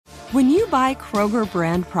When you buy Kroger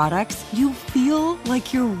brand products, you feel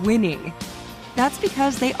like you're winning. That's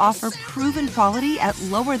because they offer proven quality at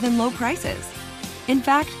lower than low prices. In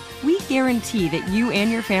fact, we guarantee that you and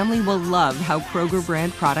your family will love how Kroger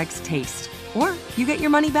brand products taste, or you get your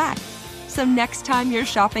money back. So next time you're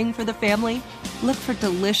shopping for the family, look for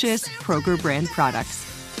delicious Kroger brand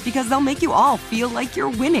products, because they'll make you all feel like you're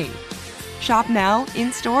winning. Shop now,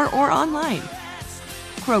 in-store, or online.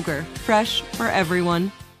 Kroger, fresh for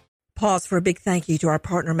everyone. Pause for a big thank you to our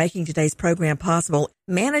partner making today's program possible.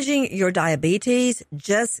 Managing your diabetes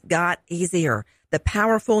just got easier. The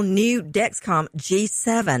powerful new Dexcom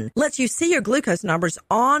G7 lets you see your glucose numbers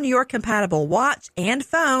on your compatible watch and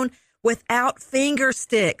phone without finger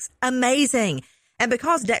sticks. Amazing. And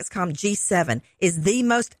because Dexcom G7 is the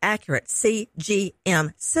most accurate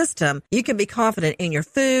CGM system, you can be confident in your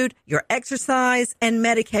food, your exercise, and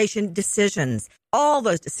medication decisions. All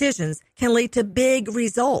those decisions can lead to big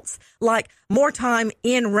results, like more time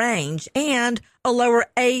in range and a lower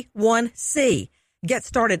A1C. Get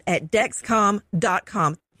started at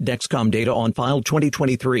Dexcom.com. Dexcom data on file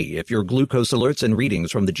 2023. If your glucose alerts and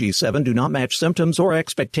readings from the G7 do not match symptoms or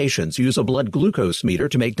expectations, use a blood glucose meter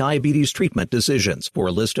to make diabetes treatment decisions. For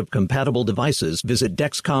a list of compatible devices, visit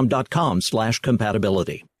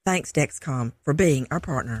Dexcom.com/compatibility. Thanks, Dexcom, for being our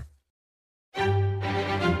partner.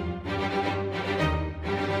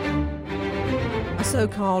 A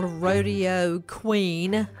so-called rodeo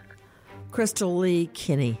queen, Crystal Lee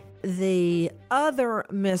Kenny, the other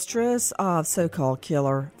mistress of so-called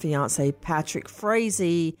killer fiancé Patrick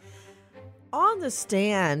Frazee, on the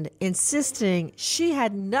stand insisting she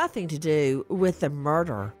had nothing to do with the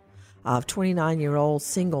murder of 29-year-old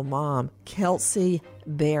single mom Kelsey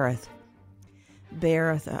Barrett.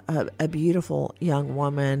 Barrett, a beautiful young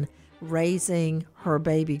woman, raising her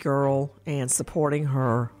baby girl and supporting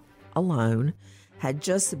her alone, had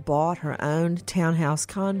just bought her own townhouse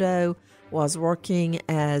condo, was working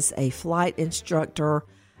as a flight instructor,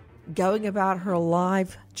 going about her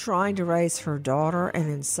life, trying to raise her daughter, and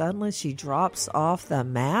then suddenly she drops off the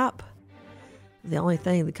map. The only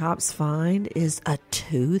thing the cops find is a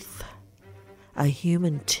tooth, a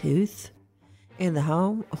human tooth in the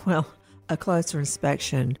home. Well, a closer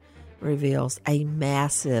inspection reveals a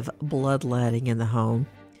massive bloodletting in the home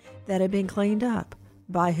that had been cleaned up.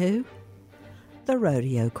 By who? The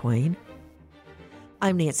rodeo queen.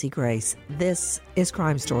 I'm Nancy Grace. This is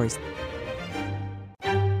Crime Stories.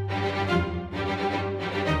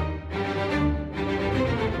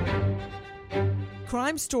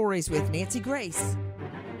 Crime Stories with Nancy Grace.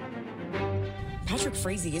 Patrick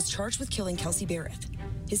Frazee is charged with killing Kelsey Barrett,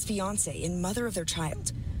 his fiancée and mother of their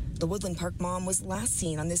child. The Woodland Park mom was last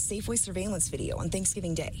seen on this Safeway surveillance video on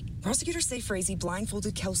Thanksgiving Day. Prosecutors say Frazee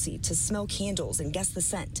blindfolded Kelsey to smell candles and guess the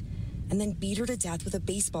scent, and then beat her to death with a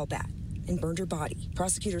baseball bat and burned her body.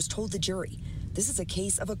 Prosecutors told the jury this is a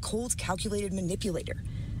case of a cold, calculated manipulator,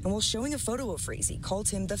 and while showing a photo of Frazee, called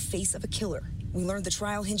him the face of a killer. We learned the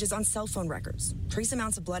trial hinges on cell phone records, trace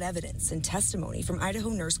amounts of blood evidence, and testimony from Idaho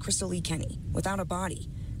nurse Crystal Lee Kenny. Without a body,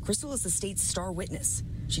 Crystal is the state's star witness.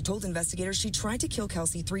 She told investigators she tried to kill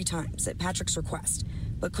Kelsey 3 times at Patrick's request,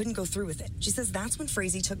 but couldn't go through with it. She says that's when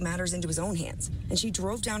Frazee took matters into his own hands, and she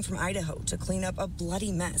drove down from Idaho to clean up a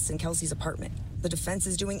bloody mess in Kelsey's apartment. The defense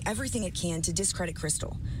is doing everything it can to discredit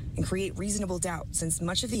Crystal and create reasonable doubt, since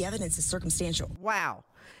much of the evidence is circumstantial. Wow.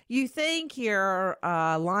 You think you're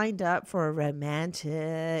lined up for a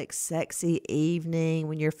romantic, sexy evening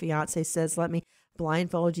when your fiance says, let me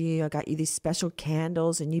blindfold you. I got you these special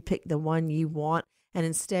candles, and you pick the one you want. And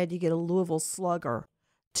instead you get a Louisville Slugger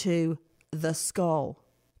to the skull.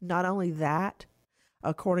 Not only that,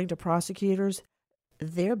 according to prosecutors,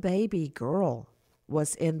 their baby girl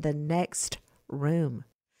was in the next room.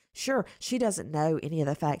 Sure, she doesn't know any of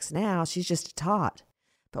the facts now. She's just taught.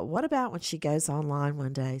 But what about when she goes online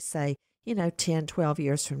one day, say, 10, 12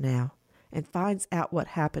 years from now, and finds out what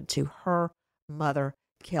happened to her mother,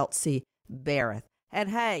 Kelsey Barrett? And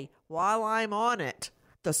hey, while I'm on it,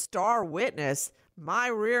 the star witness, my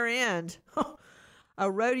rear end, a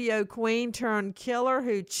rodeo queen turned killer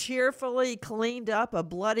who cheerfully cleaned up a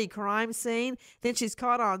bloody crime scene. Then she's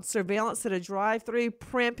caught on surveillance at a drive-thru,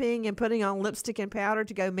 primping and putting on lipstick and powder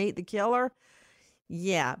to go meet the killer.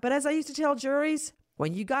 Yeah, but as I used to tell juries,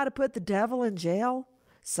 when you got to put the devil in jail,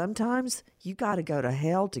 sometimes you got to go to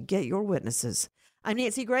hell to get your witnesses. I'm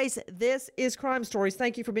Nancy Grace. This is Crime Stories.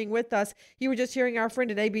 Thank you for being with us. You were just hearing our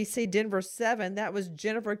friend at ABC Denver 7. That was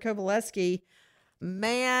Jennifer Kovaleski.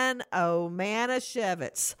 Man, oh,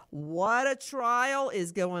 Manischewitz. What a trial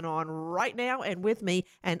is going on right now. And with me,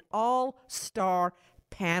 an all-star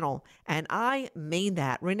panel. And I mean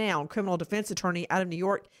that. Renowned criminal defense attorney out of New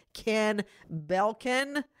York, Ken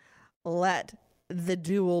Belkin. Let the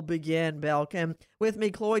duel begin, Belkin. With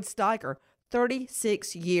me, Cloyd Steiger,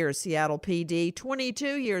 36 years Seattle PD,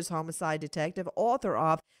 22 years homicide detective, author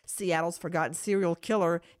of Seattle's Forgotten Serial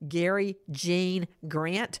Killer, Gary Gene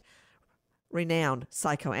Grant, renowned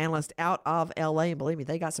psychoanalyst out of LA. And believe me,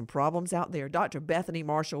 they got some problems out there. Dr. Bethany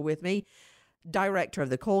Marshall with me, director of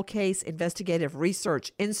the Cold Case Investigative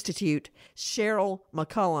Research Institute, Cheryl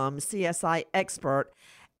McCollum, CSI expert.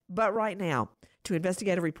 But right now, to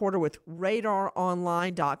investigative reporter with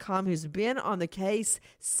RadarOnline.com, who's been on the case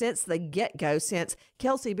since the get-go, since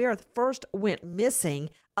Kelsey Berreth first went missing,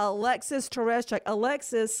 Alexis Tereszcuk.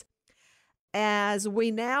 Alexis, as we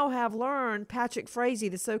now have learned, Patrick Frazee,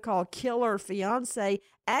 the so-called killer fiance,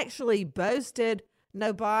 actually boasted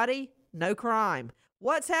no body, no crime.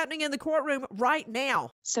 What's happening in the courtroom right now?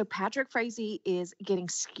 So Patrick Frazee is getting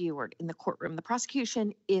skewered in the courtroom. The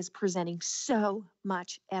prosecution is presenting so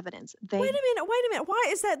much evidence. Wait a minute. Why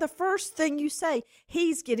is that the first thing you say?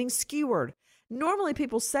 He's getting skewered. Normally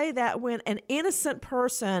people say that when an innocent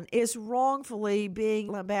person is wrongfully being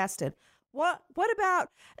lambasted. What about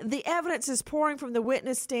the evidence is pouring from the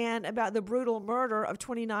witness stand about the brutal murder of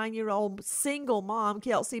 29-year-old single mom,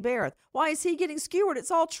 Kelsey Berreth? Why is he getting skewered? It's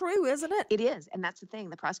all true, isn't it? It is, and that's the thing.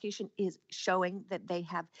 The prosecution is showing that they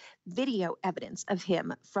have video evidence of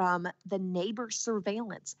him from the neighbor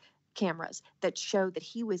surveillance cameras that show that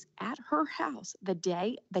he was at her house the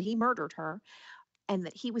day that he murdered her, and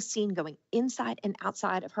that he was seen going inside and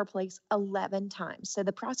outside of her place 11 times. So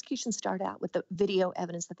the prosecution started out with the video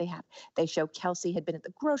evidence that they have. They show Kelsey had been at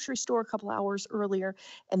the grocery store a couple hours earlier,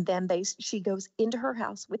 and then she goes into her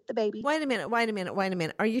house with the baby. Wait a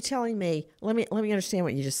minute. Are you telling me, let me understand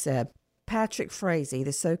what you just said. Patrick Frazee,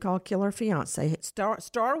 the so-called killer fiance,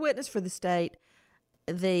 star witness for the state,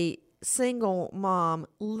 the single mom,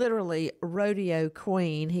 literally rodeo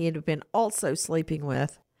queen he had been also sleeping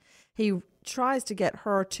with. He tries to get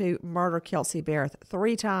her to murder Kelsey Berreth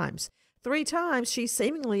 3 times. 3 times she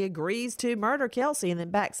seemingly agrees to murder Kelsey and then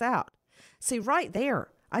backs out. See, right there,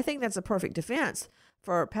 I think that's a perfect defense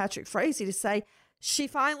for Patrick Frazee to say she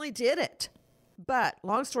finally did it. But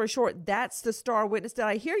long story short, that's the star witness. Did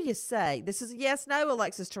I hear you say this is a yes, no,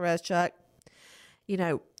 Alexis Tereszcuk? You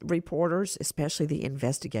know, reporters, especially the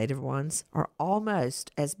investigative ones, are almost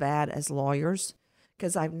as bad as lawyers,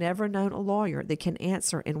 because I've never known a lawyer that can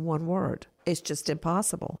answer in one word. It's just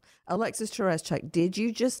impossible. Alexis Tereszcuk, did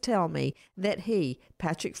you just tell me that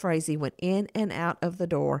Patrick Frazee, went in and out of the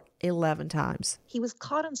door 11 times? He was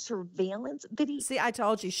caught on surveillance video. See, I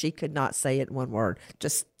told you she could not say it in one word.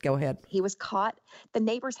 Just go ahead. He was caught. The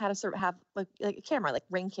neighbors had to have like a camera, like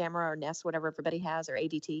Ring camera or Nest, whatever everybody has, or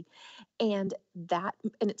ADT. And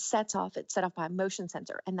it set off by a motion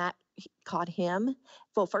sensor. And that caught him.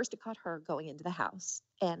 Well, first it caught her going into the house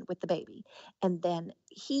and with the baby. And then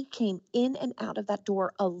he came in and out of that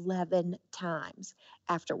door 11 times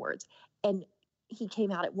afterwards. And he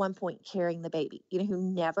came out at one point carrying the baby. You know who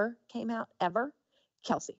never came out ever?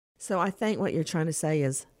 Kelsey. So I think what you're trying to say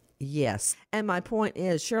is yes. And my point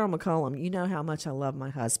is, Cheryl McCollum, you know how much I love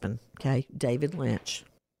my husband, okay, David Lynch.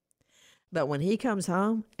 But when he comes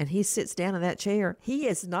home and he sits down in that chair, he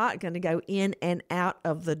is not going to go in and out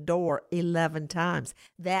of the door 11 times.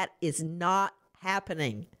 That is not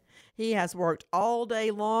happening. He has worked all day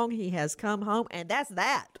long. He has come home, and that's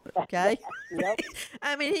that, okay? Yep.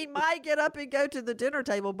 I mean, he might get up and go to the dinner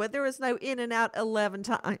table, but there is no in and out 11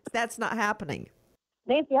 times. That's not happening.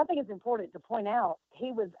 Nancy, I think it's important to point out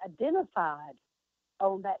he was identified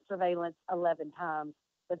on that surveillance 11 times,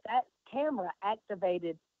 but that camera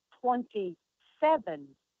activated 27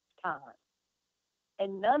 times.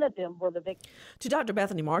 And none of them were the victims. To Dr.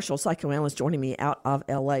 Bethany Marshall, psychoanalyst, joining me out of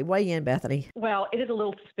L.A. Weigh in, Bethany. Well, it is a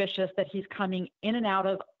little suspicious that he's coming in and out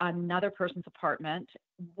of another person's apartment.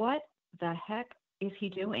 What the heck is he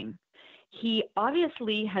doing? He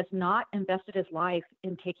obviously has not invested his life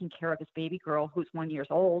in taking care of his baby girl, who's 1 year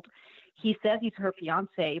old. He says he's her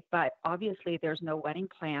fiance, but obviously there's no wedding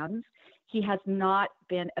plans. He has not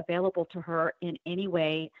been available to her in any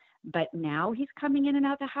way. But now he's coming in and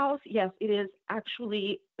out of the house. Yes, it is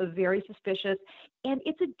actually very suspicious, and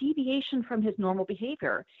it's a deviation from his normal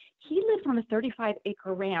behavior. He lives on a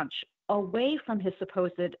 35-acre ranch away from his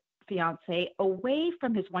supposed fiance, away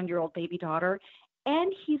from his 1 year old baby daughter,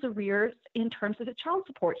 and he's arrears in terms of the child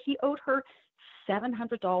support. He owed her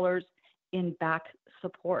 $700 in back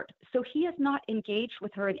support. So he has not engaged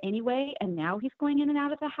with her in any way, and now he's going in and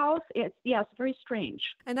out of the house. It's very strange.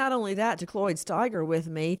 And not only that, to Cloyd Steiger with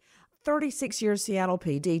me, 36 years Seattle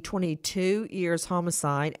PD, 22 years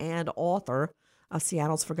homicide, and author of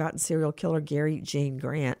Seattle's forgotten serial killer Gary Gene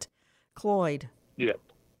Grant. Cloyd. Yeah.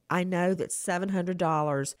 I know that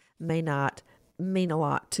 $700 may not mean a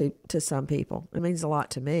lot to some people. It means a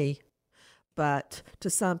lot to me. But to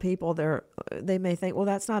some people, they may think, well,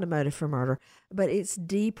 that's not a motive for murder. But it's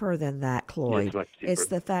deeper than that, Cloyd. It's much deeper. It's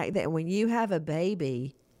the fact that when you have a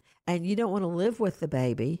baby and you don't want to live with the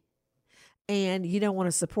baby and you don't want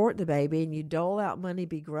to support the baby and you dole out money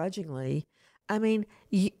begrudgingly, I mean,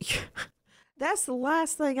 that's the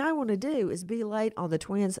last thing I want to do is be late on the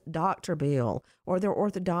twins' doctor bill or their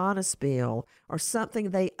orthodontist bill or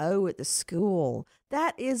something they owe at the school.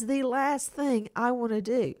 That is the last thing I want to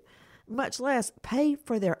do, much less pay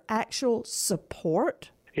for their actual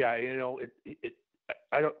support. Yeah,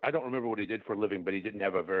 I don't remember what he did for a living, but he didn't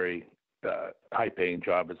have a very high-paying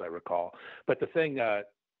job, as I recall. But the thing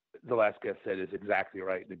the last guest said is exactly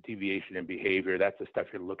right. The deviation in behavior, that's the stuff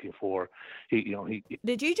you're looking for.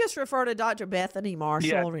 Did you just refer to Dr. Bethany Marshall,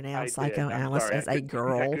 yes, renowned psychoanalyst, as a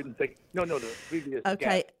girl? I couldn't think. No, the previous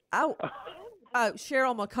Okay. guest.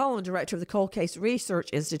 Cheryl McCullen, director of the Cold Case Research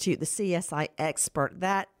Institute, the CSI expert.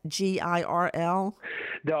 That GIRL.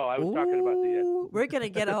 No, I was talking about the. We're going to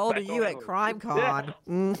get a hold of you at CrimeCon.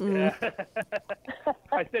 Mm-hmm. Yeah.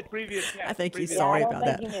 I said previous guest. I think he's sorry about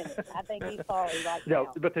that. I think he's sorry right No,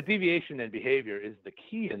 now. but the deviation in behavior is the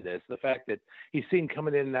key in this. The fact that he's seen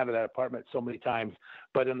coming in and out of that apartment so many times,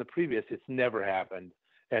 but in the previous, it's never happened.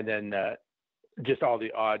 And then just all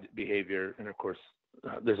the odd behavior. And of course,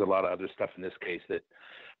 there's a lot of other stuff in this case that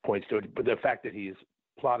points to it. But the fact that he's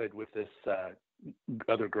plotted with this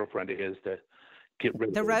other girlfriend of his to get rid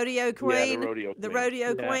of the rodeo queen. Yeah, the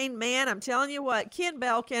rodeo queen. Man, I'm telling you what, Ken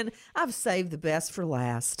Belkin, I've saved the best for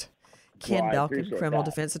last. Ken Belkin, criminal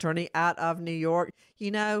defense attorney out of New York.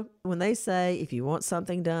 You know, when they say if you want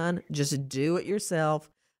something done, just do it yourself,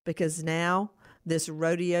 because now this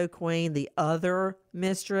rodeo queen, the other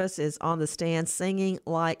mistress, is on the stand singing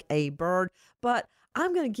like a bird. But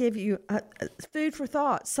I'm going to give you food for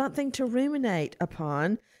thought, something to ruminate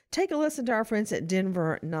upon. Take a listen to our friends at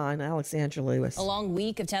Denver 9, Alexandra Lewis. A long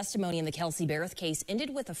week of testimony in the Kelsey Barrett case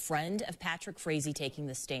ended with a friend of Patrick Frazee taking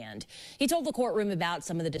the stand. He told the courtroom about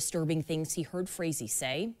some of the disturbing things he heard Frazee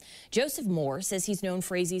say. Joseph Moore says he's known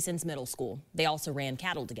Frazee since middle school. They also ran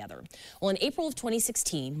cattle together. Well, in April of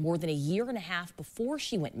 2016, more than a year and a half before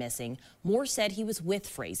she went missing, Moore said he was with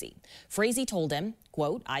Frazee. Frazee told him,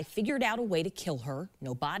 quote, "I figured out a way to kill her.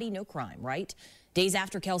 No body, no crime, right?" Days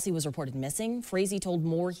after Kelsey was reported missing, Frazee told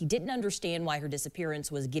Moore he didn't understand why her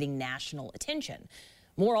disappearance was getting national attention.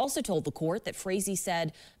 Moore also told the court that Frazee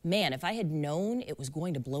said, "Man, if I had known it was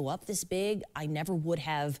going to blow up this big, I never would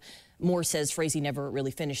have." Moore says Frazee never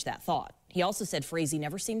really finished that thought. He also said Frazee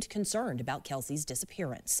never seemed concerned about Kelsey's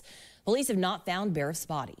disappearance. Police have not found Barrett's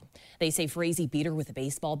body. They say Frazee beat her with a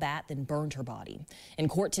baseball bat, then burned her body. In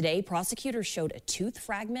court today, prosecutors showed a tooth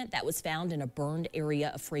fragment that was found in a burned area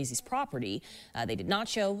of Frazee's property. They did not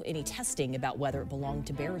show any testing about whether it belonged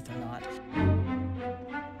to Barrett or not.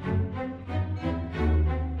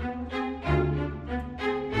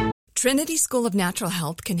 Trinity School of Natural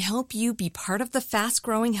Health can help you be part of the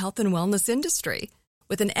fast-growing health and wellness industry.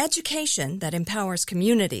 With an education that empowers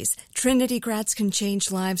communities, Trinity grads can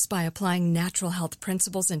change lives by applying natural health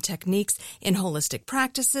principles and techniques in holistic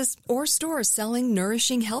practices or stores selling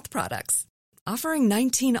nourishing health products. Offering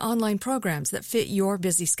 19 online programs that fit your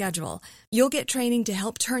busy schedule, you'll get training to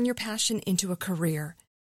help turn your passion into a career.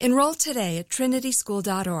 Enroll today at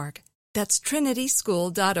trinityschool.org. That's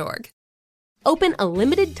trinityschool.org. Open a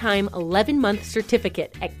limited-time 11-month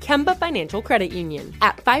certificate at Kemba Financial Credit Union.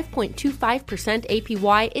 At 5.25%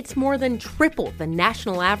 APY, it's more than triple the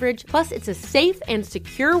national average, plus it's a safe and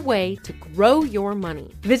secure way to grow your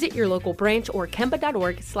money. Visit your local branch or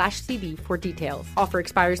kemba.org/cb for details. Offer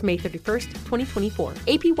expires May 31st, 2024.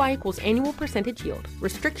 APY equals annual percentage yield.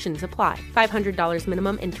 Restrictions apply. $500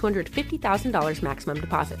 minimum and $250,000 maximum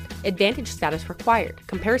deposit. Advantage status required.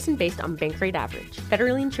 Comparison based on bank rate average.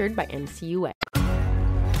 Federally insured by NCUA.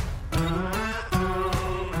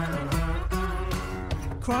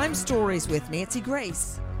 Crime Stories with Nancy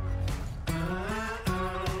Grace.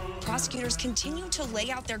 Prosecutors continue to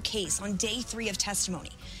lay out their case on day 3 of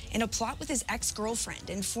testimony in a plot with his ex-girlfriend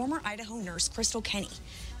and former Idaho nurse Crystal Kenny.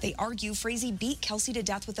 They argue Frazee beat Kelsey to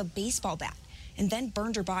death with a baseball bat and then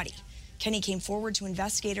burned her body. Kenny came forward to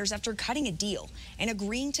investigators after cutting a deal and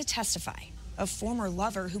agreeing to testify, a former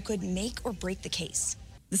lover who could make or break the case.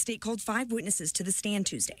 The state called 5 witnesses to the stand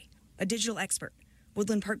Tuesday: a digital expert,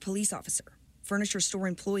 Woodland Park police officer, furniture store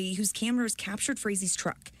employee whose cameras captured Frazee's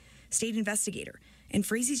truck, state investigator, and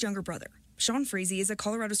Frazee's younger brother. Sean Frazee is a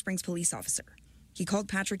Colorado Springs police officer. He called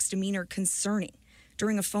Patrick's demeanor concerning,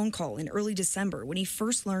 during a phone call in early December when he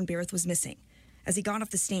first learned Barrett was missing. As he got off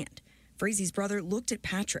the stand, Frazie's brother looked at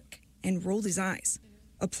Patrick and rolled his eyes,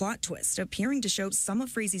 a plot twist appearing to show some of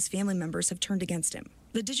Frazie's family members have turned against him.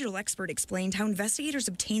 The digital expert explained how investigators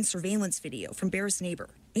obtained surveillance video from Barrett's neighbor.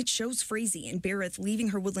 It shows Frazee and Barrett leaving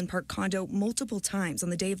her Woodland Park condo multiple times on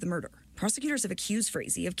the day of the murder. Prosecutors have accused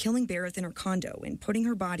Frazee of killing Barrett in her condo and putting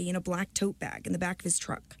her body in a black tote bag in the back of his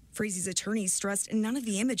truck. Frazee's attorneys stressed none of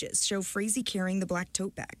the images show Frazee carrying the black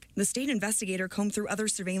tote bag. The state investigator combed through other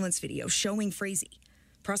surveillance video showing Frazee.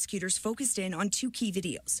 Prosecutors focused in on 2 key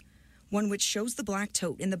videos, one which shows the black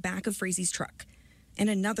tote in the back of Frazee's truck, and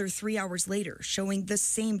another 3 hours later showing the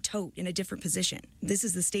same tote in a different position. This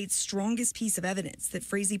is the state's strongest piece of evidence that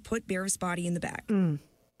Frazee put Barrett's body in the bag.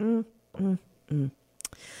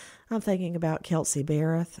 I'm thinking about Kelsey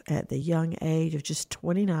Barrett at the young age of just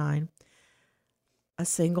 29, a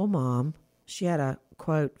single mom. She had a,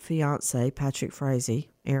 quote, fiance, Patrick Frazee,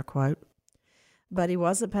 air quote, but he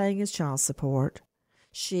wasn't paying his child support.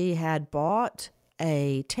 She had bought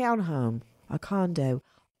a townhome, a condo,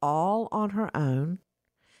 all on her own.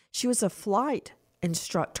 She was a flight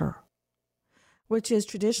instructor, which is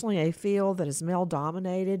traditionally a field that is male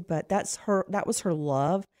dominated, but that was her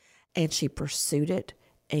love, and she pursued it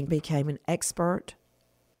and became an expert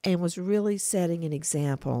and was really setting an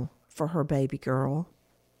example for her baby girl.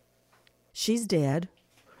 She's dead.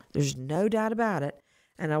 There's no doubt about it.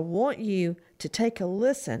 And I want you to take a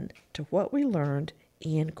listen to what we learned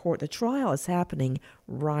in court. The trial is happening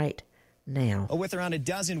right now. With around a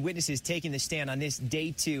dozen witnesses taking the stand on this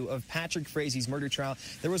day 2 of Patrick Frazee's murder trial,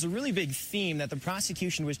 there was a really big theme that the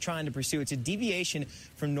prosecution was trying to pursue. It's a deviation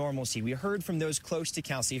from normalcy. We heard from those close to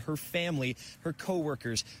Kelsey, her family, her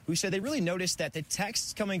co-workers, who said they really noticed that the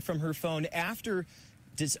texts coming from her phone after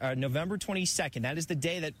November 22nd, that is the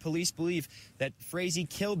day that police believe that Frazee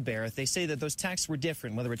killed Barrett. They say that those texts were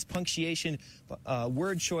different, whether it's punctuation,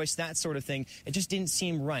 word choice, that sort of thing. It just didn't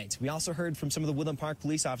seem right. We also heard from some of the Woodland Park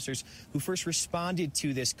police officers who first responded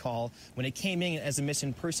to this call when it came in as a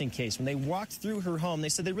missing person case. When they walked through her home, they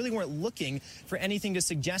said they really weren't looking for anything to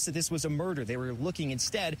suggest that this was a murder. They were looking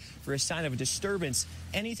instead for a sign of a disturbance,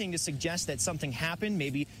 anything to suggest that something happened,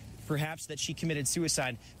 maybe perhaps that she committed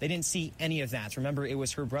suicide. They didn't see any of that. Remember, it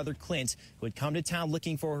was her brother Clint who had come to town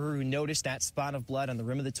looking for her, who noticed that spot of blood on the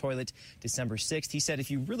rim of the toilet December 6th. He said if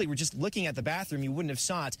you really were just looking at the bathroom, you wouldn't have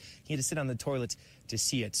saw it. He had to sit on the toilet to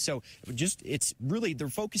see it. So it's really, they're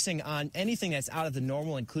focusing on anything that's out of the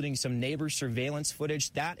normal, including some neighbor surveillance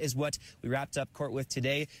footage. That is what we wrapped up court with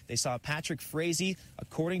today. They saw Patrick Frazee,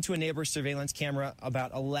 according to a neighbor surveillance camera,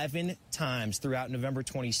 about 11 times throughout November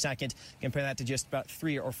 22nd. Compare that to just about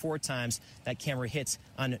 3 or 4 times that camera hits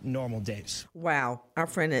on normal days. Wow. Our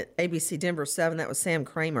friend at ABC Denver 7, that was Sam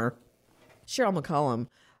Kramer. Cheryl McCollum,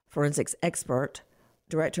 forensics expert,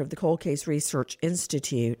 director of the Cold Case Research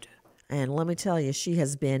Institute. And let me tell you, she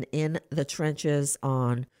has been in the trenches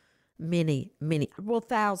on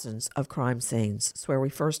thousands of crime scenes. It's where we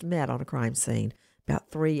first met on a crime scene,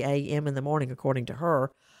 about 3 a.m. in the morning, according to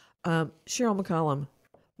her. Cheryl McCollum,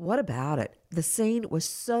 what about it? The scene was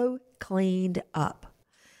so cleaned up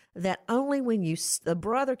that only when the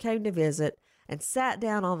brother came to visit and sat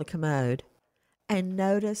down on the commode and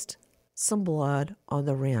noticed some blood on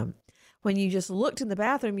the rim. When you just looked in the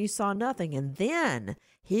bathroom, you saw nothing. And then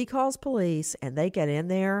he calls police and they get in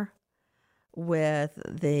there with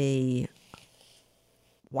the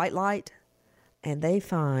white light and they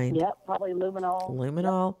find... Yep, probably luminol.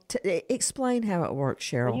 Luminol. Yep. Explain how it works,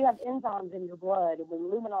 Cheryl. When you have enzymes in your blood, and when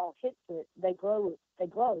luminol hits it, they glow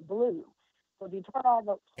blue. So if you turn all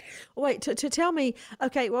the... Wait, to tell me,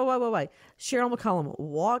 okay, wait. Cheryl McCollum,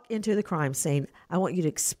 walk into the crime scene. I want you to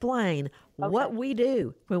explain what we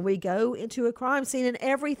do when we go into a crime scene and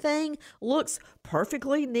everything looks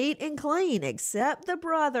perfectly neat and clean, except the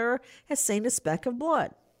brother has seen a speck of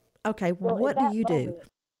blood. Okay, well, what do you do?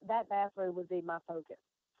 That bathroom would be my focus.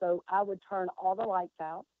 So I would turn all the lights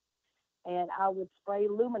out and I would spray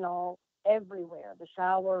luminol everywhere, the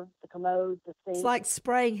shower, the commode, the sink. It's like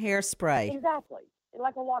spraying hairspray. Exactly.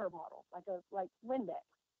 Like a water bottle, like Windex.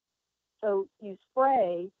 So you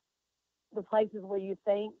spray the places where you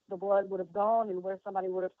think the blood would have gone and where somebody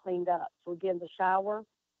would have cleaned up. So again, the shower,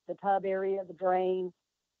 the tub area, the drain,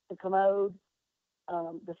 the commode,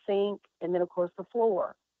 the sink, and then of course the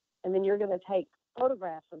floor. And then you're going to take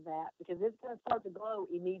photographs of that because it's going to start to glow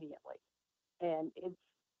immediately. And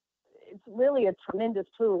it's really a tremendous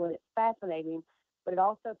tool and it's fascinating, but it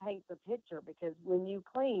also paints a picture because when you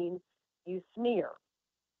clean, you smear.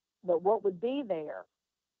 But what would be there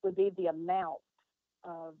would be the amount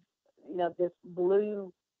of, this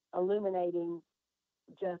blue illuminating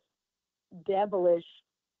just devilish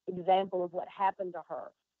example of what happened to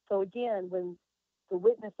her. So again, when the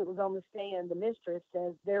witness that was on the stand, the mistress,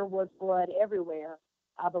 says there was blood everywhere,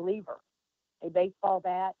 I believe her. A baseball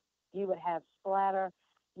bat, you would have splatter,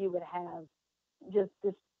 you would have just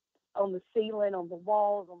this on the ceiling, on the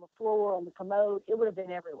walls, on the floor, on the commode. It would have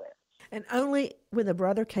been everywhere. And only when the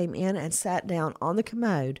brother came in and sat down on the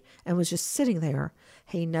commode and was just sitting there,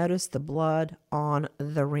 he noticed the blood on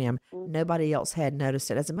the rim. Nobody else had noticed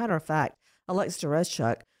it. As a matter of fact, Alexis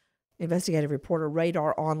Tereszcuk, investigative reporter,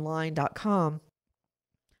 RadarOnline.com.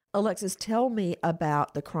 Alexis, tell me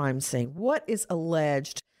about the crime scene. What is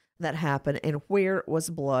alleged that happened, and where was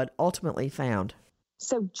blood ultimately found?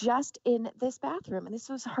 So just in this bathroom, and this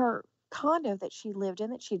was her condo that she lived in,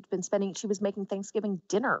 that she'd been spending, she was making Thanksgiving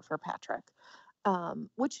dinner for Patrick,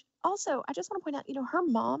 which also, I just want to point out, her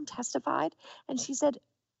mom testified, and she said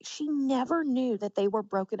she never knew that they were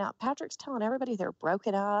broken up. Patrick's telling everybody they're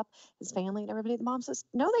broken up, his family and everybody. The mom says,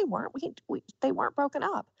 no, they weren't. They weren't broken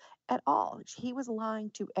up at all. He was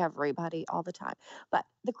lying to everybody all the time. But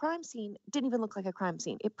the crime scene didn't even look like a crime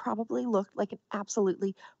scene. It probably looked like an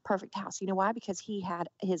absolutely perfect house. You know why? Because he had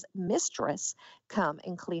his mistress come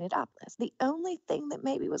and clean it up. The only thing that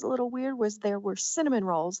maybe was a little weird was there were cinnamon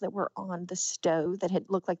rolls that were on the stove that had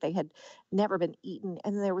looked like they had never been eaten.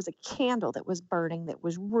 And there was a candle that was burning that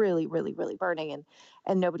was really, really, really burning.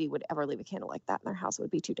 And nobody would ever leave a candle like that in their house. It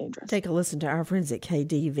would be too dangerous. Take a listen to our friends at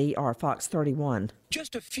KDVR Fox 31.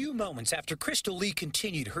 Just a few moments after Crystal Lee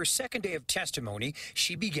continued her second day of testimony,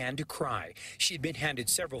 she began to cry. She'd been handed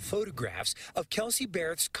several photographs of Kelsey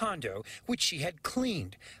Barrett's condo, which she had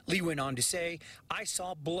cleaned. Lee went on to say, I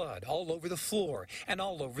saw blood all over the floor and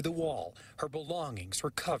all over the wall. Her belongings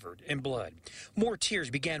were covered in blood. More tears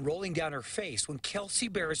began rolling down her face when Kelsey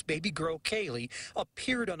Barrett's baby girl, Kaylee,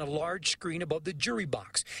 appeared on a large screen above the jury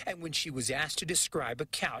box, and when she was asked to describe a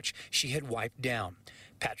couch she had wiped down.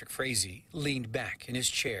 Patrick Frazee leaned back in his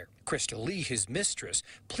chair. Crystal Lee, his mistress,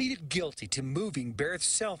 pleaded guilty to moving Barrett's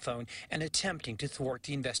cell phone and attempting to thwart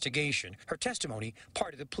the investigation. Her testimony,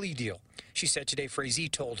 part of the plea deal. She said today Frazee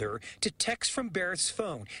told her to text from Barrett's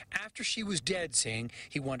phone after she was dead, saying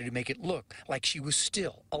he wanted to make it look like she was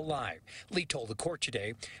still alive. Lee told the court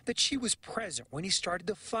today that she was present when he started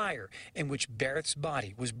the fire in which Barrett's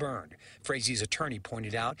body was burned. Frazee's attorney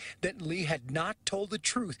pointed out that Lee had not told the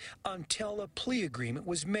truth until a plea agreement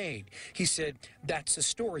was made. He said, that's the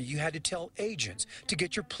story you had to tell agents to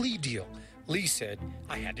get your plea deal. Lee said,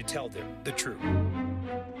 I had to tell them the truth.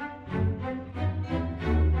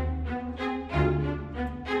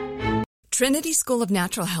 Trinity School of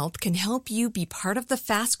Natural Health can help you be part of the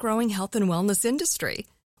fast-growing health and wellness industry.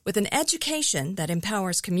 With an education that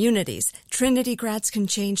empowers communities, Trinity grads can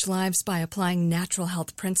change lives by applying natural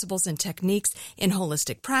health principles and techniques in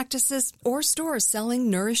holistic practices or stores selling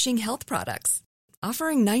nourishing health products.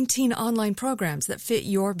 Offering 19 online programs that fit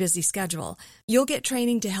your busy schedule, you'll get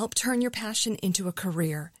training to help turn your passion into a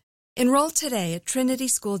career. Enroll today at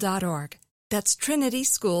trinityschool.org. That's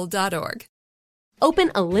trinityschool.org.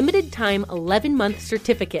 Open a limited-time 11-month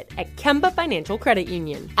certificate at Kemba Financial Credit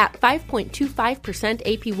Union. At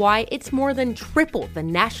 5.25% APY, it's more than triple the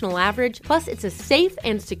national average, plus it's a safe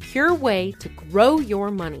and secure way to grow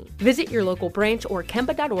your money. Visit your local branch or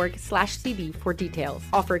kemba.org/cb for details.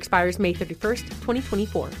 Offer expires May 31st,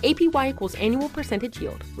 2024. APY equals annual percentage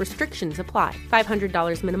yield. Restrictions apply.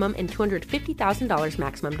 $500 minimum and $250,000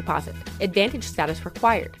 maximum deposit. Advantage status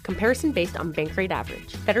required. Comparison based on bank rate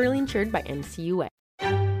average. Federally insured by NCUA.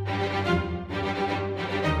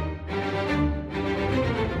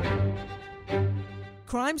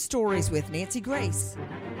 Crime Stories with Nancy Grace.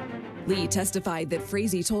 Lee testified that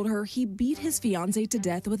Frazee told her he beat his fiancée to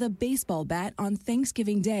death with a baseball bat on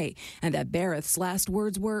Thanksgiving Day, and that Barrett's last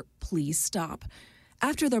words were, "Please stop."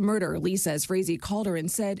 After the murder, Lee says Frazee called her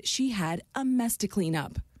and said she had a mess to clean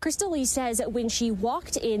up. Crystal Lee says when she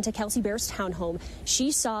walked into Kelsey Barrett's townhome,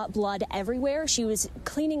 she saw blood everywhere. She was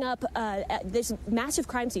cleaning up this massive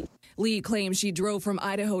crime scene. Lee claims she drove from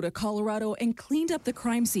Idaho to Colorado and cleaned up the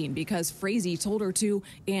crime scene because Frazee told her to,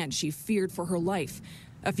 and she feared for her life.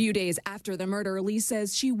 A few days after the murder, Lee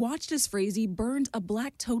says she watched as Frazee burned a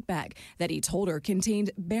black tote bag that he told her contained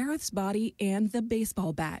Barrett's body and the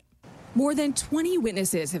baseball bat. More than 20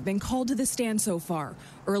 witnesses have been called to the stand so far.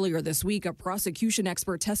 Earlier this week, a prosecution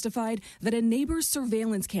expert testified that a neighbor's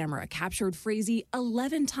surveillance camera captured Frazee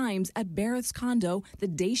 11 times at Barrett's condo the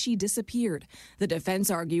day she disappeared. The defense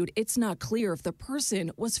argued it's not clear if the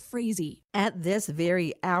person was Frazee. At this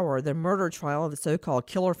very hour, the murder trial of the so-called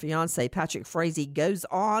killer fiancé Patrick Frazee goes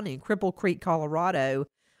on in Cripple Creek, Colorado,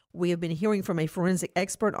 We have been hearing from a forensic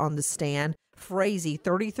expert on the stand. Frazee,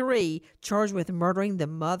 33, charged with murdering the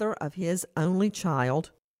mother of his only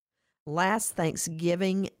child last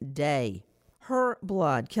Thanksgiving Day. Her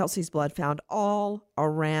blood, Kelsey's blood, found all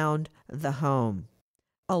around the home,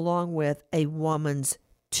 along with a woman's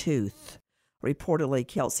tooth. Reportedly,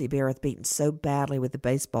 Kelsey Berreth beaten so badly with a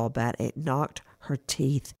baseball bat it knocked her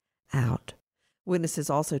teeth out. Witnesses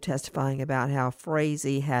also testifying about how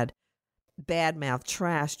Frazee had badmouth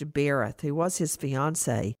trashed Berreth, who was his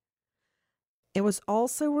fiancée. It was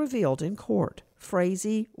also revealed in court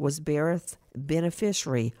Frazee was Berreth's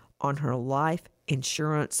beneficiary on her life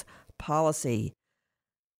insurance policy.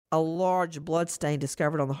 A large bloodstain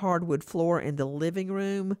discovered on the hardwood floor in the living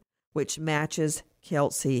room, which matches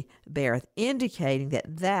Kelsey Berreth, indicating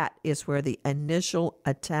that is where the initial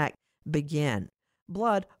attack began.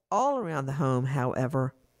 Blood all around the home,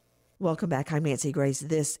 however. Welcome back. I'm Nancy Grace.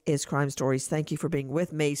 This is Crime Stories. Thank you for being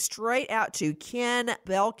with me. Straight out to Ken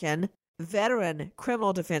Belkin, veteran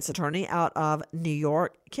criminal defense attorney out of New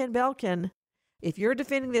York. Ken Belkin, if you're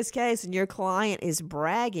defending this case and your client is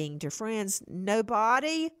bragging to friends, no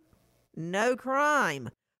body, no crime,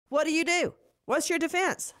 what do? What's your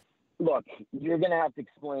defense? Look, you're going to have to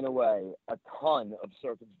explain away a ton of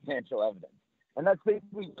circumstantial evidence. And that's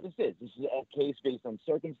basically what this is. This is a case based on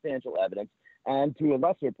circumstantial evidence and, to a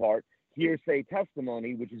lesser part, hearsay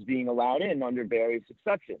testimony, which is being allowed in under various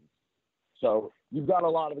exceptions. So you've got a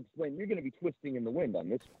lot of explaining. You're going to be twisting in the wind on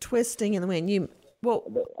this. Twisting in the wind.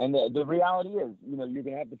 The reality is, you're going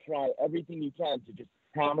to have to try everything you can to just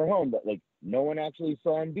hammer home that, no one actually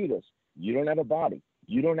saw him do this. You don't have a body.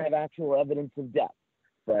 You don't have actual evidence of death.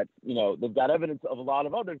 But, they've got evidence of a lot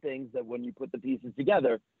of other things that when you put the pieces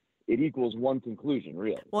together, it equals one conclusion,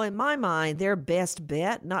 really. Well, in my mind, their best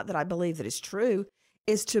bet, not that I believe that it's true,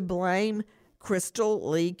 is to blame Crystal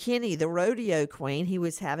Lee Kinney, the rodeo queen he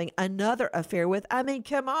was having another affair with. I mean,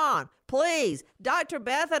 come on, please, Dr.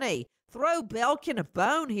 Bethany, throw Belkin a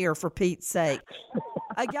bone here for Pete's sake.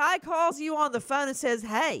 A guy calls you on the phone and says,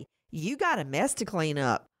 hey, you got a mess to clean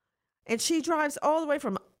up. And she drives all the way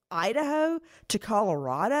from Idaho to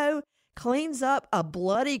Colorado, cleans up a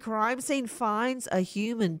bloody crime scene, finds a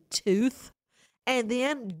human tooth, and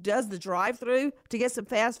then does the drive-through to get some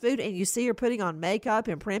fast food, and you see her putting on makeup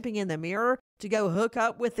and primping in the mirror to go hook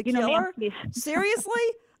up with the killer? Seriously?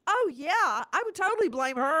 Oh, yeah. I would totally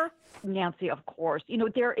blame her. Nancy, of course.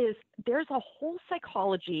 There's a whole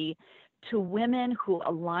psychology to women who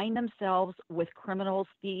align themselves with criminals,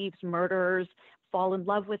 thieves, murderers, fall in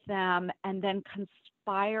love with them, and then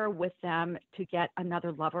conspire with them to get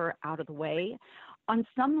another lover out of the way. On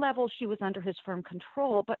some level, she was under his firm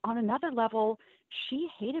control, but on another level, she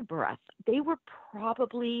hated Berreth. They were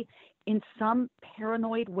probably, in some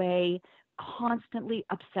paranoid way, constantly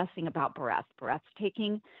obsessing about Berreth. Berreth's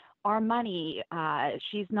taking our money.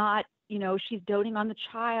 She's not, she's doting on the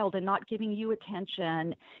child and not giving you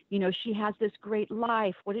attention. She has this great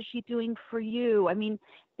life. What is she doing for you? I mean,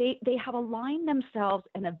 they have aligned themselves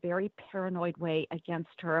in a very paranoid way against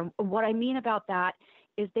her. And what I mean about that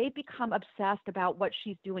is they become obsessed about what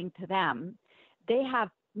she's doing to them. They have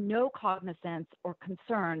no cognizance or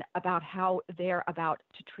concern about how they're about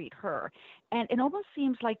to treat her. And it almost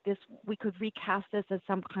seems like we could recast this as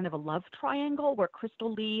some kind of a love triangle where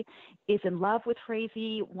Crystal Lee is in love with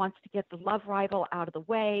Frazee, wants to get the love rival out of the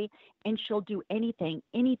way, and she'll do anything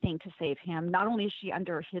to save him. Not only is she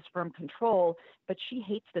under his firm control, but she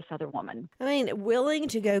hates this other woman. I mean, willing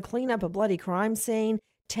to go clean up a bloody crime scene,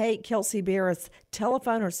 take Kelsey Berreth's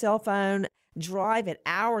telephone or cell phone, drive it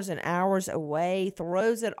hours and hours away,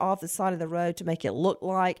 throws it off the side of the road to make it look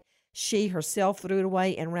like she herself threw it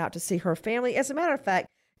away en route to see her family. As a matter of fact,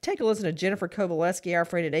 take a listen to Jennifer Kovaleski, our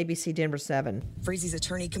friend at ABC Denver 7. Frazee's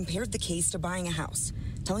attorney compared the case to buying a house,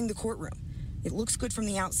 telling the courtroom, it looks good from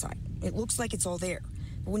the outside. It looks like it's all there.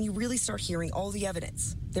 But when you really start hearing all the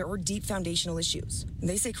evidence, there are deep foundational issues.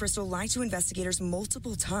 They say Crystal lied to investigators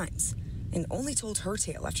multiple times and only told her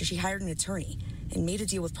tale after she hired an attorney and made a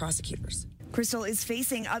deal with prosecutors. Crystal is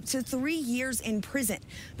facing up to 3 years in prison,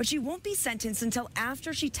 but she won't be sentenced until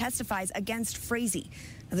after she testifies against Frazee.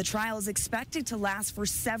 The trial is expected to last for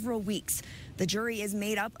several weeks. The jury is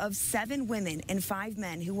made up of 7 women and 5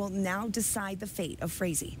 men who will now decide the fate of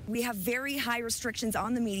Frazee. We have very high restrictions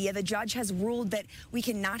on the media. The judge has ruled that we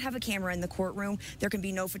cannot have a camera in the courtroom. There can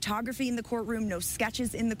be no photography in the courtroom, no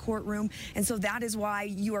sketches in the courtroom. And so that is why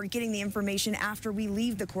you are getting the information after we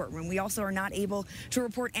leave the courtroom. We also are not able to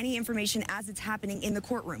report any information as it's happening in the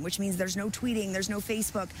courtroom, which means there's no tweeting, there's no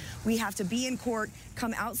Facebook. We have to be in court,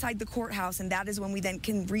 come outside the courthouse, and that is when we then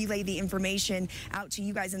can relay the information out to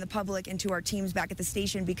you guys in the public and to our teams back at the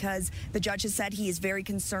station because the judge has said he is very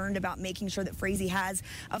concerned about making sure that Frazee has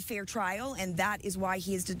a fair trial, and that is why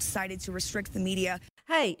he has decided to restrict the media.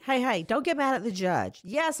 Hey, don't get mad at the judge.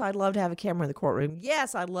 Yes, I'd love to have a camera in the courtroom.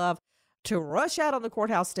 Yes, I'd love to rush out on the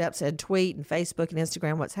courthouse steps and tweet and Facebook and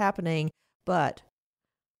Instagram what's happening, but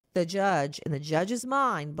the judge, in the judge's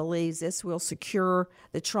mind, believes this will secure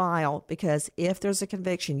the trial because if there's a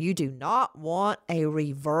conviction, you do not want a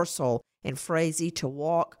reversal and Frazee to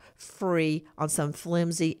walk free on some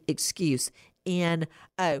flimsy excuse.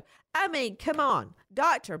 N-O. I mean, come on,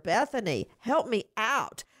 Dr. Bethany, help me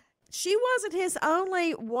out. She wasn't his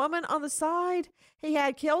only woman on the side. He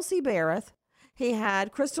had Kelsey Barrett, he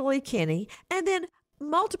had Crystal Lee Kinney, and then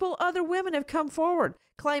multiple other women have come forward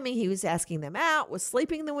claiming he was asking them out, was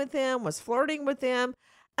sleeping with them, was flirting with them.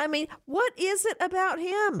 I mean, what is it about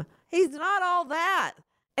him? He's not all that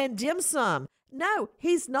and dim sum. No,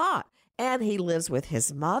 he's not. And he lives with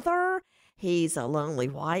his mother. He's a lonely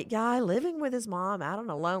white guy living with his mom out on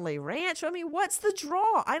a lonely ranch. I mean, what's the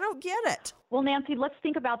draw? I don't get it. Well, Nancy, let's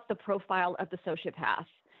think about the profile of the sociopath.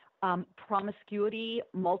 Promiscuity,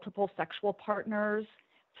 multiple sexual partners,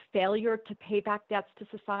 failure to pay back debts to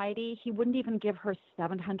society. He wouldn't even give her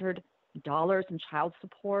 $700 in child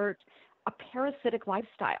support, a parasitic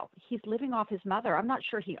lifestyle. He's living off his mother. I'm not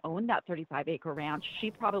sure he owned that 35-acre ranch.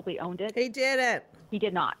 She probably owned it. He didn't. He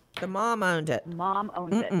did not. The mom owned it. Mom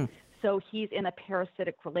owns it. So he's in a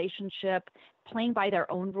parasitic relationship, playing by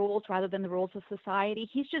their own rules rather than the rules of society.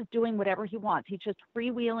 He's just doing whatever he wants. He's just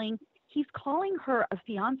freewheeling. He's calling her a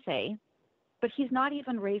fiance, but he's not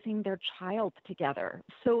even raising their child together.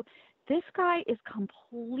 So this guy is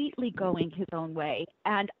completely going his own way.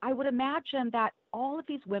 And I would imagine that all of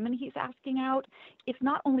these women he's asking out, it's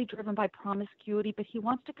not only driven by promiscuity, but he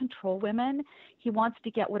wants to control women. He wants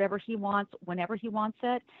to get whatever he wants, whenever he wants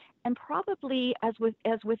it. And probably, as with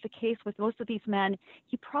the case with most of these men,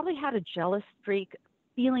 he probably had a jealous streak,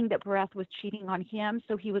 feeling that Barrett was cheating on him,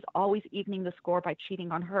 so he was always evening the score by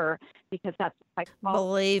cheating on her because that's like.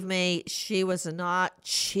 Believe me, she was not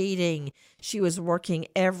cheating. She was working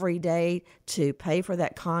every day to pay for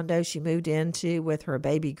that condo she moved into with her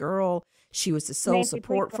baby girl. She was the sole Nancy,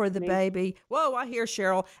 support please for listen the to me. baby. Whoa, I hear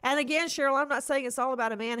Cheryl. And again, Cheryl, I'm not saying it's all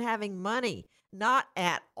about a man having money. Not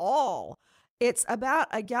at all. It's about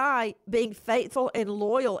a guy being faithful and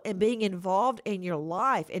loyal and being involved in your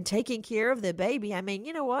life and taking care of the baby. I mean,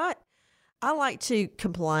 you know what? I like to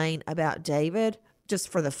complain about David just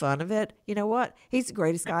for the fun of it. You know what? He's the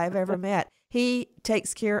greatest guy I've ever met. He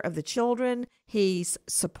takes care of the children. He's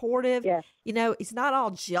supportive. Yes. You know, he's not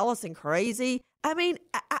all jealous and crazy. I mean,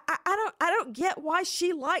 I don't get why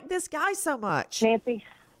she liked this guy so much. Nancy,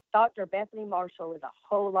 Dr. Bethany Marshall is a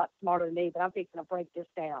whole lot smarter than me, but I'm fixing to break this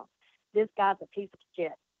down. This guy's a piece of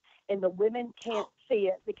shit. And the women can't see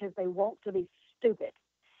it because they want to be stupid.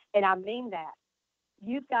 And I mean that.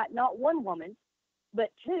 You've got not one woman, but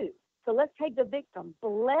two. So let's take the victim.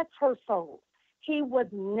 Bless her soul. He was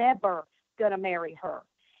never going to marry her.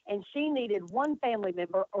 And she needed one family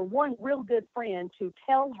member or one real good friend to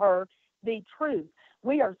tell her the truth.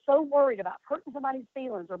 We are so worried about hurting somebody's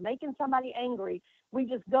feelings or making somebody angry. We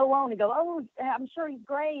just go on and go, oh, I'm sure he's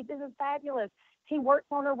great. This is fabulous. He works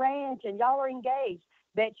on a ranch and y'all are engaged.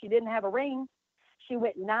 Bet she didn't have a ring. She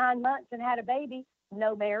went 9 months and had a baby.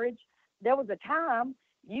 No marriage. There was a time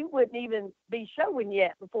you wouldn't even be showing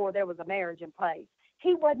yet before there was a marriage in place.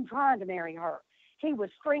 He wasn't trying to marry her. He was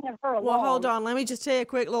stringing her along. Well, hold on. Let me just tell you a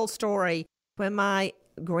quick little story. When my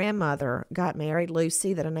grandmother got married,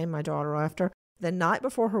 Lucy, that I named my daughter after, the night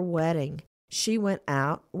before her wedding, she went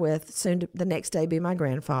out with the next day be my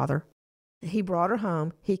grandfather. He brought her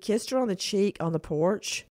home. He kissed her on the cheek on the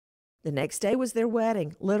porch. The next day was their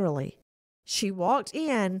wedding, literally. She walked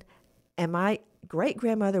in, and my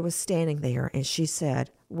great-grandmother was standing there, and she said,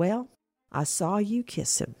 well, I saw you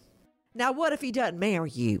kiss him. Now, what if he doesn't marry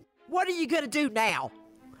you? What are you going to do now?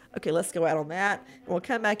 Okay, let's go out on that. And we'll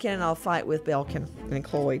come back in, and I'll fight with Belkin and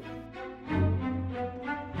Chloe.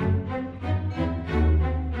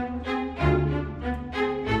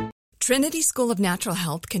 Trinity School of Natural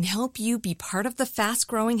Health can help you be part of the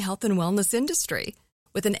fast-growing health and wellness industry.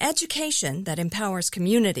 With an education that empowers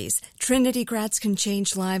communities, Trinity grads can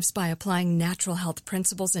change lives by applying natural health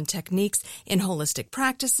principles and techniques in holistic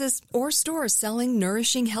practices or stores selling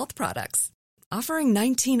nourishing health products. Offering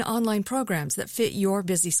 19 online programs that fit your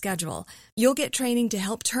busy schedule, you'll get training to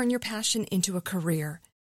help turn your passion into a career.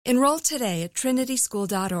 Enroll today at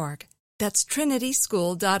trinityschool.org. That's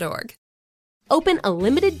trinityschool.org. Open a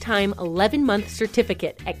limited-time 11-month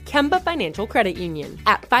certificate at Kemba Financial Credit Union.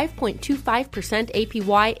 At 5.25%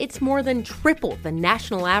 APY, it's more than triple the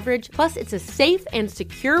national average, plus it's a safe and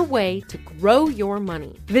secure way to grow your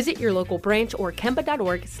money. Visit your local branch or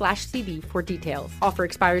kemba.org/cb for details. Offer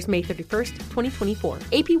expires May 31st, 2024.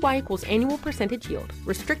 APY equals annual percentage yield.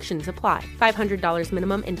 Restrictions apply. $500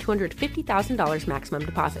 minimum and $250,000 maximum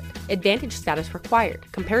deposit. Advantage status required.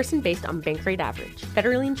 Comparison based on bank rate average.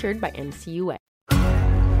 Federally insured by NCUA.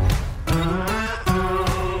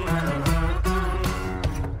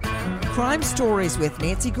 Crime Stories with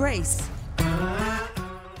Nancy Grace.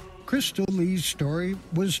 Crystal Lee's story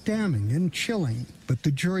was damning and chilling, but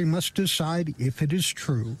the jury must decide if it is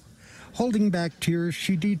true. Holding back tears,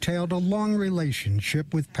 she detailed a long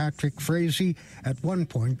relationship with Patrick Frazee, at one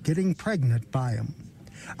point getting pregnant by him.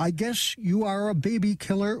 "I guess you are a baby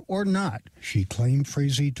killer or not," she claimed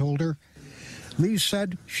Frazee told her. Lee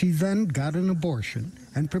said she then got an abortion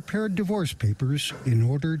and prepared divorce papers in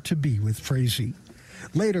order to be with Frazee.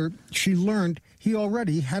 Later, she learned he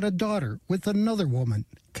already had a daughter with another woman,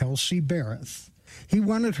 Kelsey Barrett. He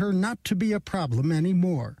wanted her not to be a problem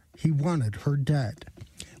anymore. He wanted her dead.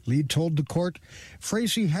 Lee told the court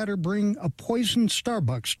Frazee had her bring a poisoned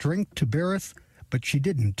Starbucks drink to Barrett, but she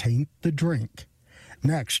didn't taint the drink.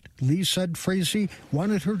 Next, Lee said Frazee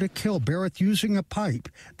wanted her to kill Barrett using a pipe,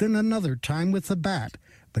 then another time with a bat,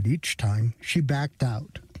 but each time she backed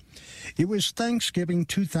out. It was Thanksgiving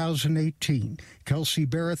 2018. Kelsey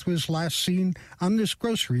Barrett was last seen on this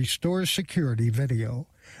grocery store security video.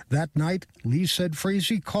 That night, Lee said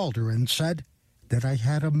Frazee called her and said that I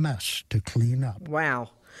had a mess to clean up. Wow.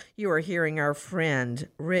 You are hearing our friend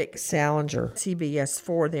Rick Salinger, CBS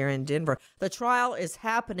 4 there in Denver. The trial is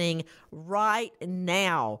happening right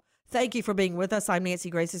now. Thank you for being with us. I'm Nancy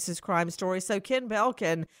Grace. This is Crime Stories. So Ken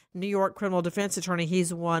Belkin, New York criminal defense attorney,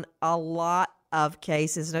 he's won a lot of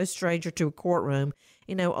cases, no stranger to a courtroom.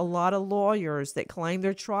 You know, a lot of lawyers that claim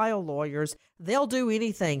they're trial lawyers, they'll do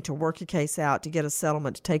anything to work a case out, to get a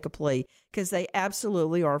settlement, to take a plea, because they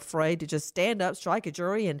absolutely are afraid to just stand up, strike a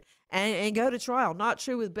jury, and go to trial. Not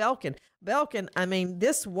true with Belkin. Belkin, I mean,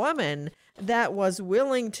 this woman that was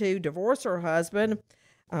willing to divorce her husband,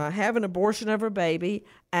 have an abortion of her baby,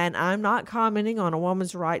 and I'm not commenting on a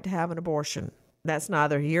woman's right to have an abortion. That's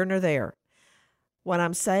neither here nor there. What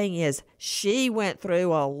I'm saying is she went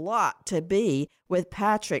through a lot to be with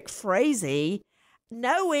Patrick Frazee,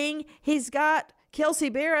 knowing he's got Kelsey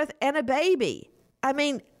Barrett and a baby. I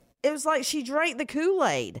mean, it was like she drank the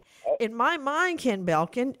Kool-Aid. In my mind, Ken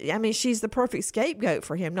Belkin, I mean, she's the perfect scapegoat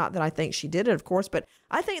for him. Not that I think she did it, of course, but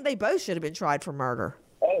I think they both should have been tried for murder.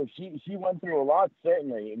 Oh, she went through a lot,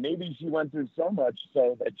 certainly. Maybe she went through so much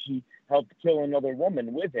so that she helped kill another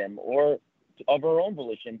woman with him, or of her own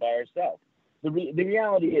volition by herself. The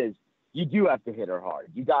reality is, you do have to hit her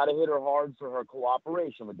hard. You got to hit her hard for her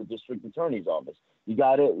cooperation with the district attorney's office. You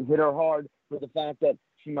got to hit her hard for the fact that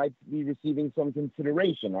she might be receiving some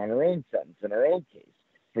consideration on her own sentence in her own case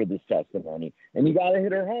for this testimony. And you got to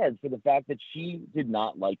hit her hard for the fact that she did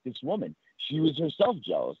not like this woman. She was herself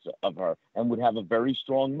jealous of her and would have a very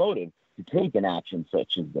strong motive to take an action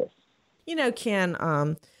such as this. You know, Ken,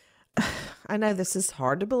 I know this is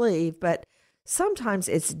hard to believe, but sometimes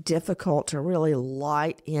it's difficult to really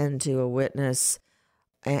light into a witness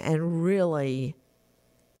and really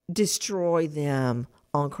destroy them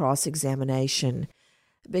on cross-examination,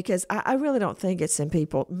 because I really don't think it's in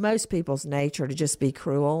most people's nature to just be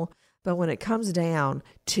cruel. But when it comes down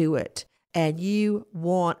to it and you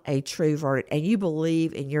want a true verdict and you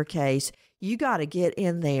believe in your case, you got to get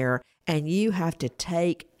in there and you have to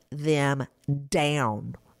take them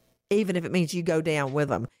down. Even if it means you go down with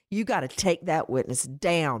them, you got to take that witness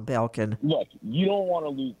down, Belkin. Look, you don't want to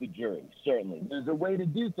lose the jury, certainly. There's a way to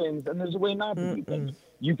do things, and there's a way not to do things.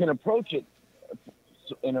 You can approach it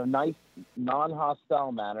in a nice,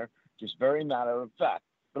 non-hostile manner, just very matter of fact.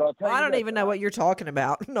 But I'll tell you, I don't even know what you're talking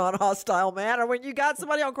about, non-hostile manner. When you got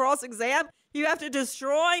somebody on cross-exam, you have to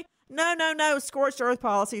destroy? No, scorched earth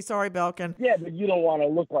policy. Sorry, Belkin. Yeah, but you don't want to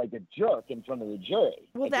look like a jerk in front of the jury.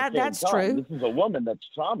 Well, that's true. This is a woman that's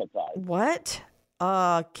traumatized. What?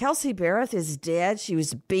 Kelsey Barrett is dead. She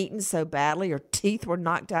was beaten so badly her teeth were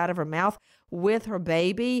knocked out of her mouth with her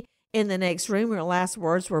baby in the next room. Her last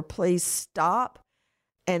words were, "Please stop."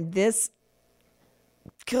 And this,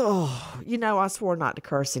 I swore not to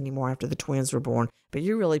curse anymore after the twins were born. But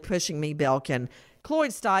you're really pushing me, Belkin.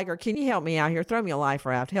 Cloyd Steiger, can you help me out here? Throw me a life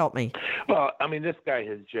raft. Help me. Well, I mean, this guy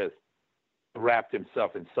has just wrapped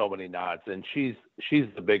himself in so many knots, and she's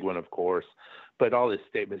the big one, of course. But all his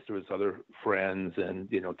statements to his other friends, and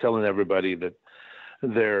telling everybody that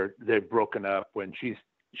they're broken up when she's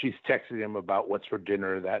she's texting him about what's for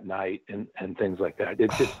dinner that night and things like that.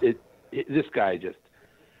 It's just this guy just.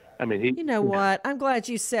 I mean, you know what? I'm glad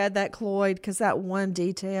you said that, Cloyd, because that one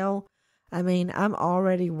detail. I mean, I'm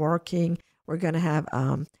already working. We're going to have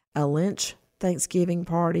a Lynch Thanksgiving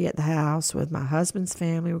party at the house with my husband's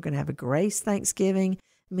family. We're going to have a Grace Thanksgiving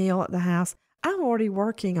meal at the house. I'm already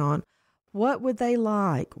working on what would they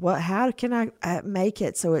like? How can I make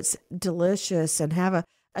it so it's delicious and have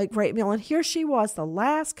a great meal? And here she was. The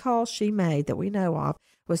last call she made that we know of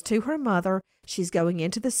was to her mother. She's going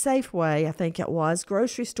into the Safeway, I think it was,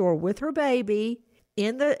 grocery store with her baby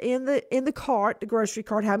in the cart, the grocery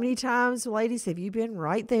cart. How many times, ladies, have you been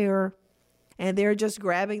right there? And they're just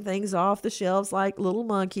grabbing things off the shelves like little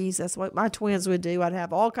monkeys. That's what my twins would do. I'd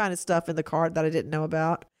have all kind of stuff in the cart that I didn't know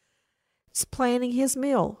about. He's planning his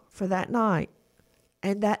meal for that night.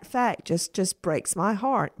 And that fact just breaks my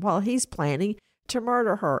heart while he's planning to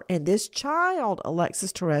murder her. And this child,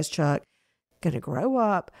 Alexis Tereszcuk, going to grow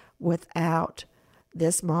up without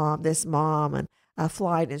this mom and a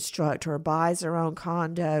flight instructor, buys her own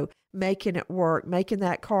condo, making it work, making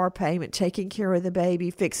that car payment, taking care of the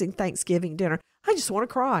baby, fixing Thanksgiving dinner. I just want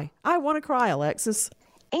to cry. I want to cry, Alexis.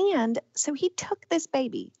 And so he took this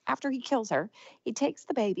baby after he kills her. He takes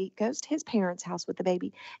the baby, goes to his parents' house with the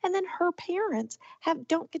baby, and then her parents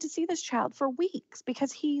don't get to see this child for weeks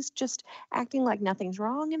because he's just acting like nothing's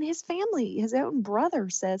wrong. And his family, his own brother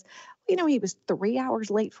says, he was 3 hours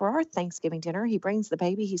late for our Thanksgiving dinner. He brings the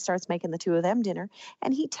baby. He starts making the two of them dinner.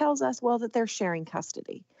 And he tells us, that they're sharing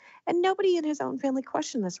custody. And nobody in his own family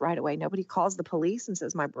questioned this right away. Nobody calls the police and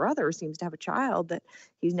says, my brother seems to have a child that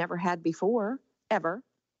he's never had before, ever.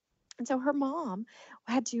 And so her mom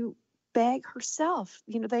had to beg herself.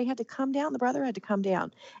 They had to come down. The brother had to come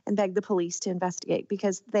down and beg the police to investigate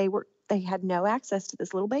because they had no access to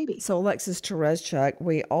this little baby. So Alexis Tereszcuk,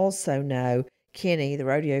 we also know Kenny, the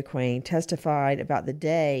rodeo queen, testified about the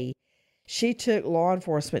day she took law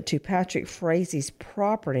enforcement to Patrick Frazie's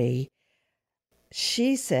property.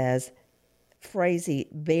 She says Frazie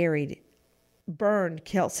burned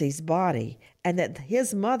Kelsey's body, and that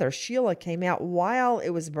his mother, Sheila, came out while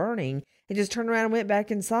it was burning and just turned around and went back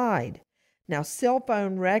inside. Now, cell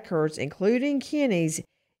phone records, including Kenny's,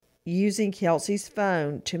 using Kelsey's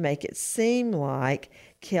phone to make it seem like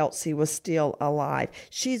Kelsey was still alive.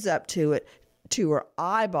 She's up to it, to her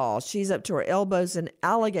eyeballs. She's up to her elbows in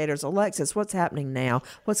alligators. Alexis, what's happening now?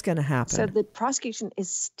 What's going to happen? So the prosecution is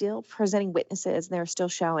still presenting witnesses, and they're still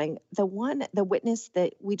showing. The witness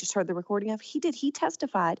that we just heard the recording of, he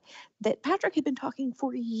testified that Patrick had been talking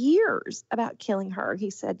for years about killing her.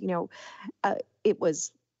 He said, it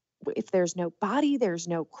was, if there's no body, there's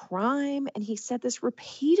no crime. And he said this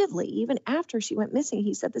repeatedly, even after she went missing.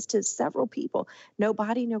 He said this to several people, no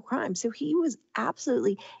body, no crime. So he was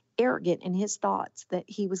absolutely arrogant in his thoughts that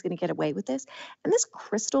he was going to get away with this. And this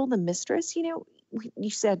Crystal, the mistress, you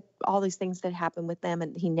said all these things that happened with them,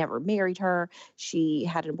 and he never married her. She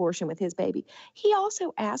had an abortion with his baby. He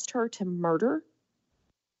also asked her to murder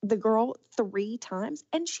the girl 3 times,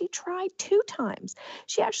 and she tried 2 times.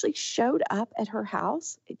 She actually showed up at her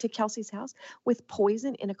house, to Kelsey's house, with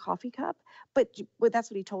poison in a coffee cup. But that's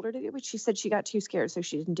what he told her to do. But she said she got too scared, so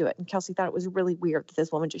she didn't do it. And Kelsey thought it was really weird that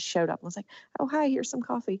this woman just showed up and was like, oh, hi, here's some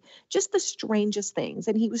coffee. Just the strangest things.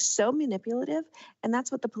 And he was so manipulative. And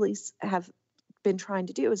that's what the police have been trying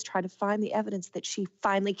to do, is try to find the evidence that she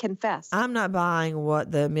finally confessed. I'm not buying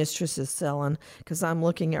what the mistress is selling, because I'm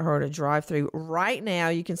looking at her at a drive-through right now.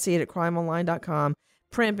 You can see it at crimeonline.com,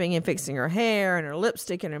 primping and fixing her hair and her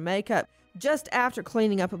lipstick and her makeup just after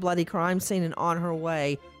cleaning up a bloody crime scene and on her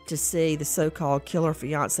way to see the so-called killer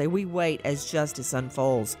fiance. We wait as justice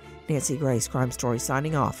unfolds. Nancy Grace, Crime Story,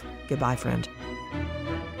 signing off. Goodbye, friend.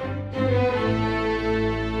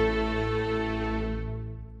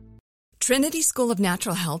 Trinity School of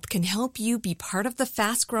Natural Health can help you be part of the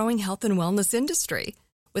fast-growing health and wellness industry.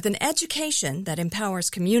 With an education that empowers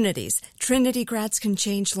communities, Trinity grads can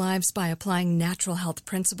change lives by applying natural health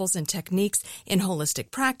principles and techniques in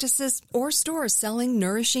holistic practices or stores selling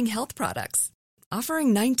nourishing health products.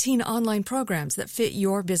 Offering 19 online programs that fit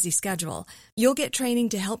your busy schedule, you'll get training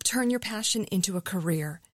to help turn your passion into a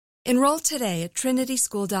career. Enroll today at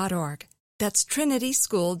trinityschool.org. That's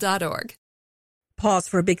trinityschool.org. Pause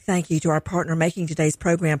for a big thank you to our partner making today's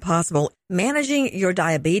program possible. Managing your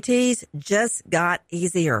diabetes just got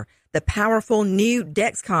easier. The powerful new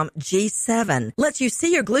Dexcom G7 lets you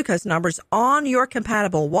see your glucose numbers on your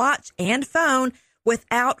compatible watch and phone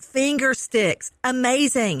without finger sticks.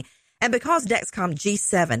 Amazing. And because Dexcom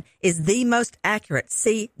G7 is the most accurate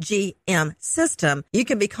CGM system, you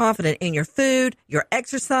can be confident in your food, your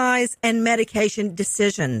exercise, and medication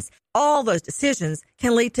decisions. All those decisions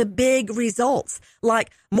can lead to big results,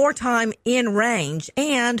 like more time in range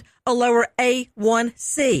and a lower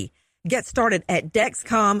A1C. Get started at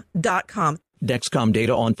Dexcom.com. Dexcom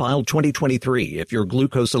data on file 2023. If your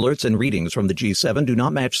glucose alerts and readings from the G7 do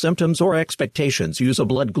not match symptoms or expectations, use a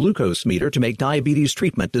blood glucose meter to make diabetes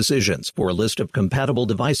treatment decisions. For a list of compatible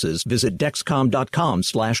devices, visit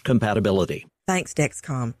Dexcom.com/compatibility. Thanks,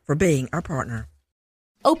 Dexcom, for being our partner.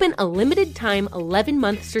 Open a limited-time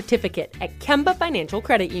 11-month certificate at Kemba Financial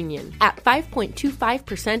Credit Union. At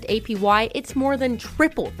 5.25% APY, it's more than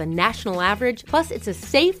triple the national average, plus it's a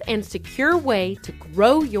safe and secure way to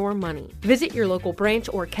grow your money. Visit your local branch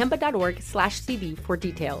or kemba.org/cb for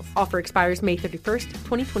details. Offer expires May 31st,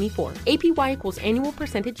 2024. APY equals annual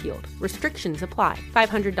percentage yield. Restrictions apply.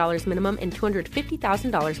 $500 minimum and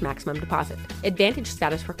 $250,000 maximum deposit. Advantage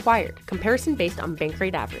status required. Comparison based on bank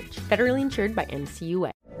rate average. Federally insured by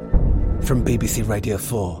NCUA. From BBC Radio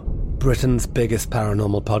 4, Britain's biggest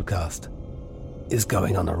paranormal podcast is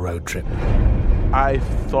going on a road trip. I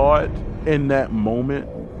thought in that moment,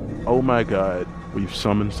 oh my God, we've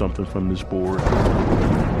summoned something from this board.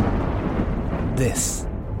 This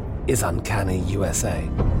is Uncanny USA.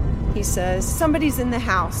 He says, somebody's in the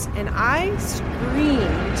house, and I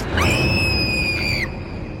screamed.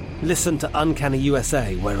 Listen to Uncanny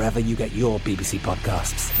USA wherever you get your BBC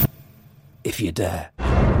podcasts, if you dare.